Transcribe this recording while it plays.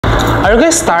Are you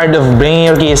guys tired of bringing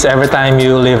your keys every time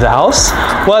you leave the house?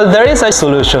 Well, there is a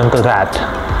solution to that.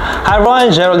 Hi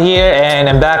everyone, Gerald here, and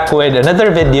I'm back with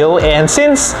another video. And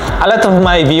since a lot of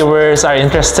my viewers are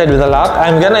interested with the lock,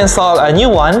 I'm gonna install a new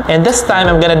one, and this time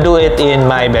I'm gonna do it in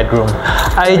my bedroom.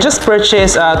 I just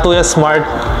purchased a Tuya Smart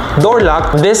door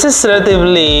lock. This is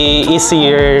relatively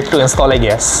easier to install, I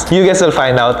guess. You guys will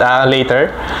find out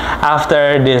later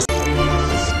after this.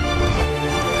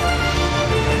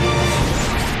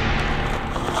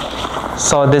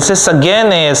 So this is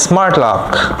again a smart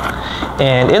lock,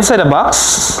 and inside the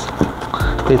box,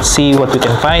 let's see what we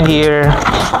can find here.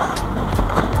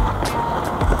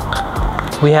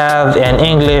 We have an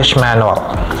English manual.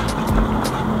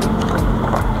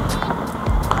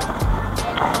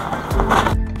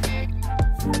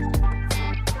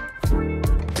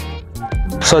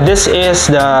 So this is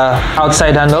the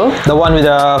outside handle, the one with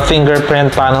the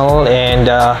fingerprint panel and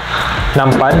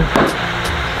numpad.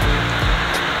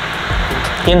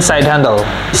 Inside handle,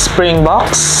 spring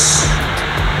box,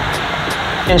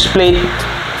 inch plate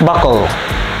buckle,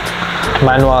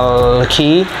 manual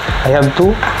key, I have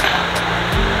two,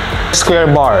 square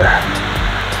bar,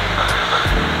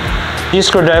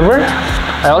 screwdriver.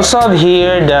 I also have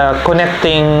here the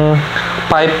connecting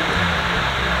pipe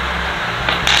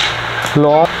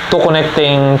long to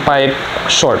connecting pipe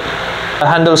short, a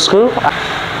handle screw.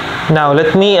 Now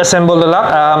let me assemble the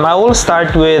lock. I will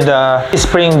start with the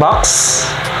spring box.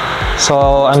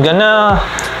 So I'm gonna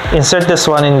insert this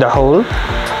one in the hole,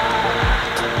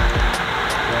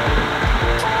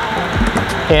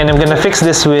 and I'm gonna fix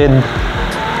this with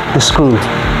the screw.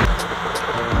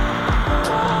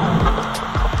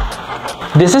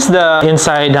 This is the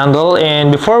inside handle,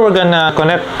 and before we're gonna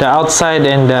connect the outside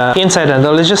and the inside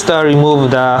handle, let's just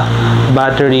remove the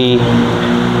battery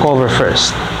cover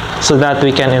first, so that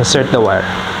we can insert the wire.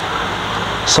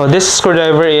 So this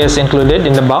screwdriver is included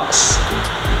in the box.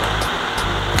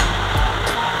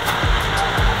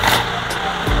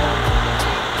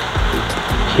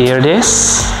 Here it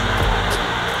is.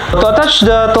 To attach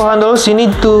the two handles, you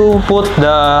need to put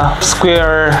the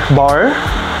square bar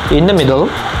in the middle.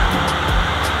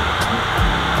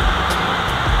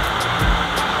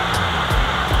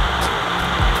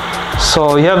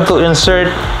 So you have to insert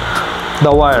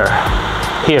the wire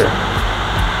here.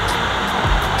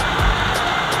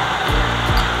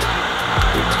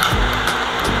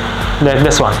 Like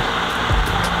this one.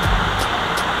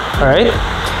 Alright.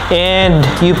 And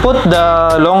you put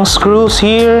the long screws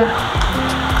here.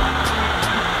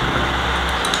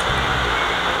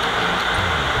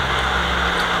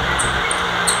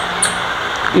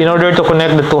 In order to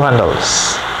connect the two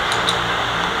handles.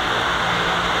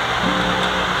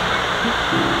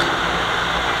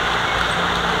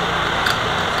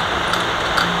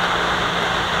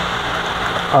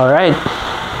 Alright,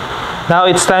 now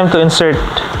it's time to insert.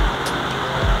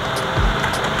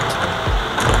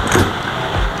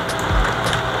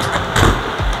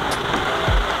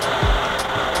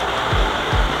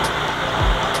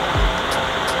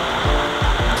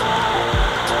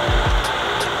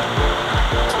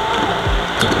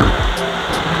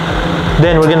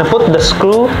 Then we're gonna put the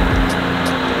screw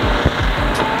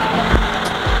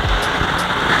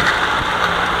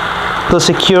to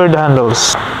secure the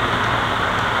handles.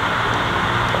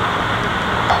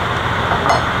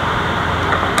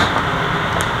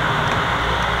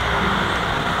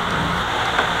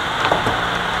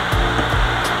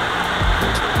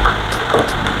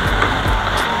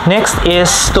 Next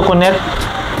is to connect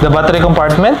the battery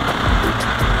compartment.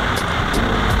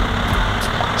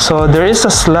 So there is a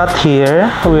slot here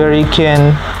where you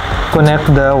can connect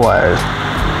the wires.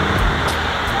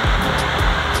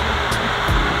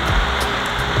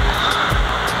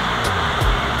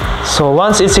 So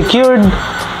once it's secured,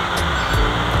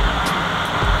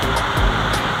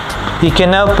 you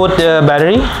can now put the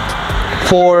battery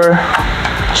for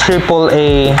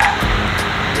AAA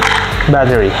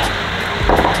battery.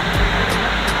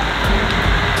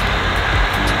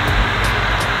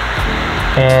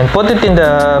 And put it in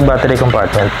the battery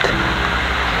compartment.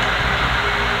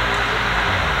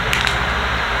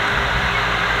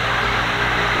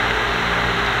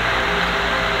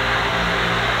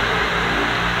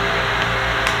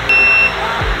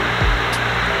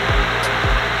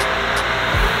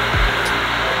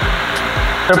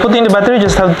 After putting the battery, you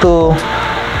just have to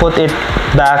put it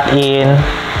back in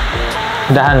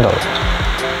the handle.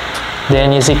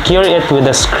 Then you secure it with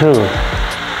a screw.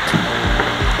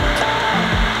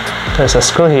 There's a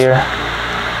screw here.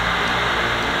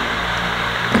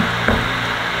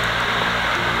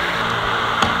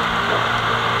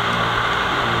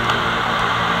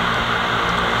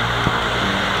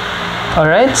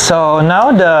 Alright, so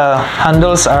now the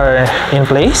handles are in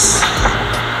place.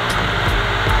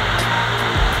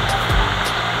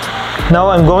 Now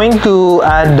I'm going to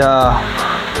add the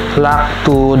lock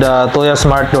to the Tuya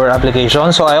Smart Door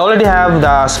application. So I already have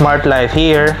the Smart Life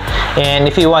here, and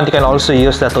if you want, you can also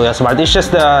use the Tuya Smart. It's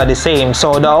just the same.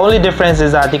 So the only difference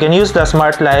is that you can use the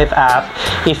Smart Life app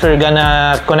if you're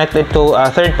gonna connect it to a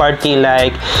third party,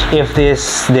 like if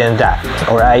this then that,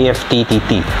 or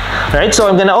IFTTT. Right, so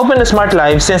I'm gonna open the Smart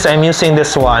Life since I'm using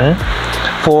this one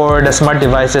for the smart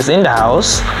devices in the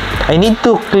house. I need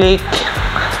to click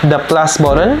the plus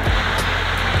button,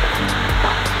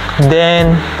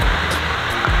 then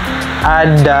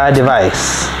add the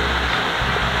device.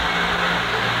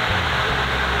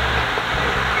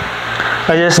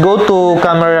 I just go to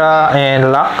camera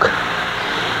and lock.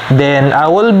 Then I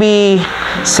will be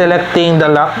selecting the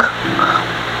lock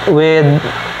with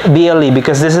BLE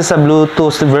because this is a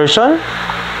Bluetooth version.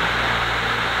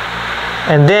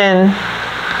 And then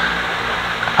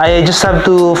I just have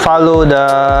to follow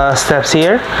the steps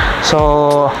here.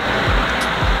 So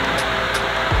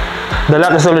the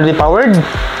lock is already powered.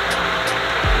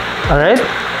 Alright,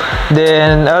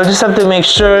 then I'll just have to make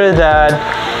sure that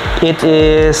it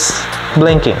is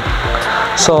blinking.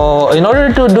 So in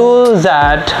order to do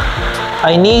that,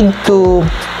 I need to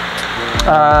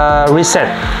reset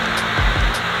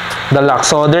the lock.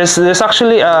 So there's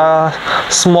actually a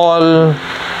small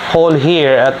hole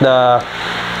here at the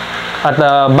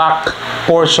back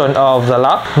portion of the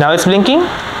lock. Now it's blinking.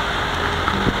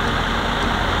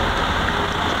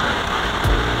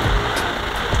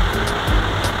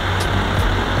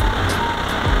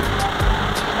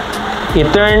 It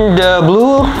turned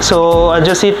blue, so I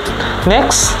just hit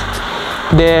next.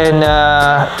 Then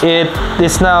it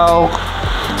is now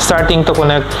starting to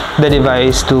connect the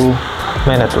device to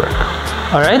my network.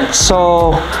 Alright,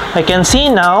 so I can see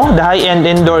now the high-end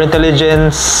indoor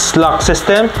intelligence lock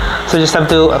system. So just have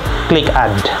to click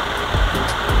add.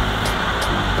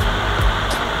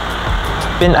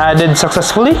 Been added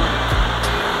successfully.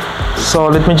 So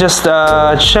let me just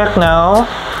check now.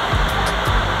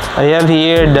 I have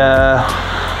here the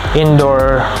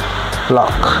indoor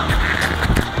lock.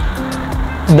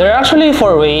 There are actually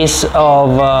 4 ways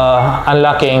of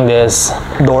unlocking this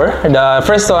door. The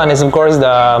first one is, of course,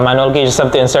 the manual key. You just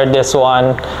have to insert this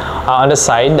one on the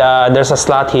side. There's a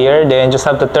slot here. Then just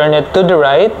have to turn it to the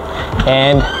right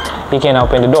and you can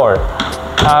open the door.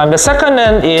 The second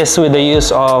one is with the use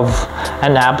of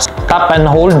an app. Tap and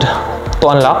hold to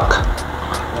unlock,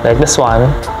 like this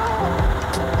one.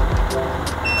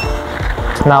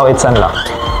 Now it's unlocked.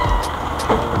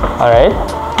 Alright.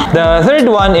 The third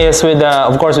one is with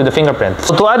of course, with the fingerprint.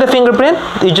 So to add the fingerprint,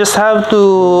 you just have to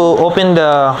open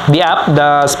the app,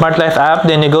 the Smart Life app.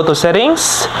 Then you go to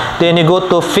settings. Then you go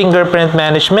to fingerprint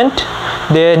management.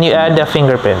 Then you add the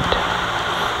fingerprint.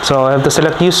 So I have to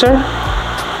select user.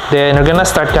 Then we're gonna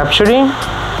start capturing.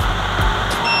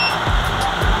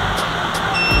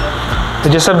 You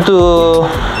just have to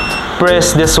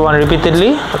press this one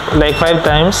repeatedly, like 5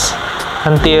 times,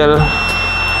 until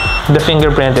the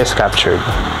fingerprint is captured.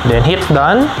 Then hit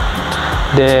done.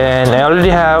 Then I already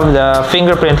have the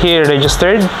fingerprint here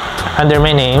registered under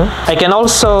my name. I can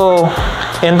also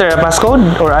enter a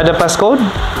passcode or add a passcode.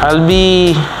 I'll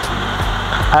be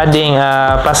adding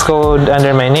a passcode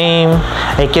under my name.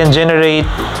 I can generate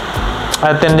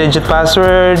a 10-digit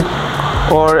password,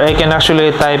 or I can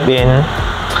actually type in,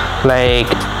 like,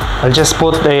 I'll just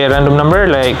put a random number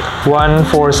like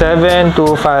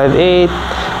 147258,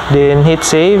 then hit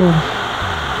save.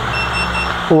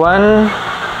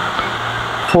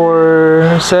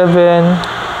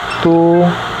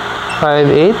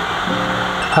 147258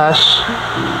 hash.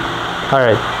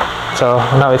 Alright, so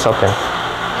now it's open.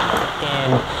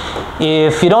 And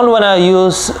if you don't want to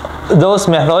use those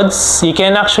methods, you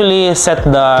can actually set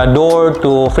the door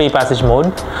to free passage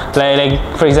mode. Like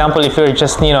for example, if you're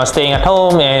just staying at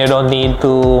home and you don't need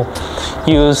to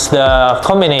use the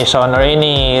combination or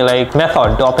any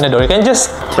method to open the door, you can just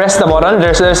press the button.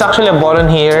 There's actually a button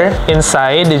here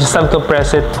inside. You just have to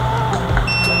press it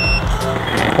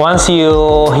once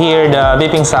you hear the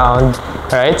beeping sound,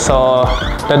 right? So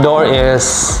the door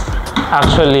is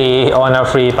actually on a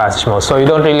free passage mode, so you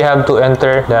don't really have to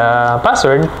enter the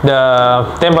password. The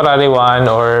temporary one,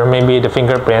 or maybe the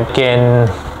fingerprint, can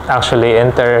actually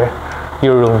enter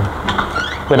your room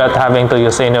without having to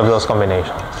use any of those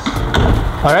combinations.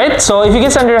 Alright, so if you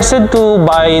guys are interested to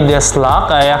buy this lock,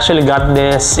 I actually got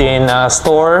this in a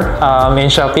store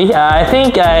in Shopee. I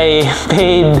think I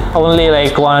paid only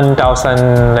like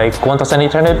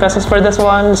 1,800 pesos for this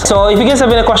one. So if you guys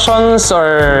have any questions,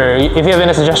 or if you have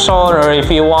any suggestion, or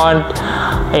if you want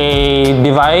a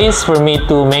device for me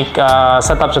to make a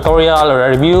setup tutorial or a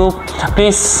review,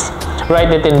 please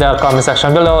write it in the comment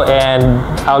section below and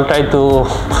I'll try to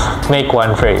make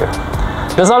one for you.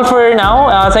 That's all for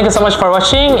now. Thank you so much for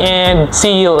watching and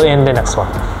see you in the next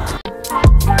one.